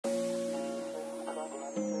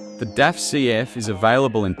The DAF CF is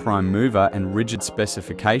available in prime mover and rigid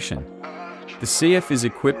specification. The CF is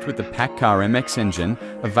equipped with the PACCAR MX engine,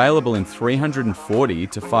 available in 340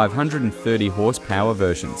 to 530 horsepower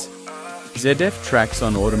versions. ZF tracks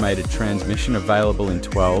on automated transmission available in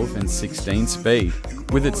 12 and 16 speed.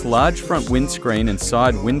 With its large front windscreen and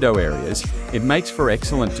side window areas, it makes for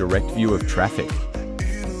excellent direct view of traffic.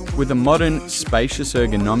 With a modern, spacious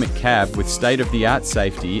ergonomic cab with state-of-the-art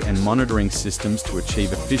safety and monitoring systems to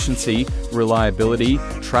achieve efficiency, reliability,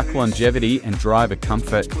 truck longevity and driver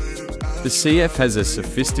comfort, the CF has a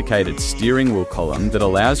sophisticated steering wheel column that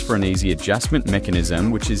allows for an easy adjustment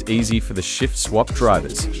mechanism which is easy for the shift swap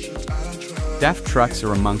drivers. DAF trucks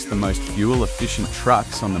are amongst the most fuel-efficient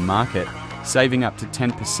trucks on the market, saving up to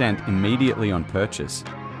 10% immediately on purchase.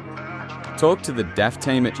 Talk to the DAF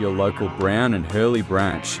team at your local Brown and Hurley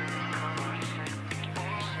branch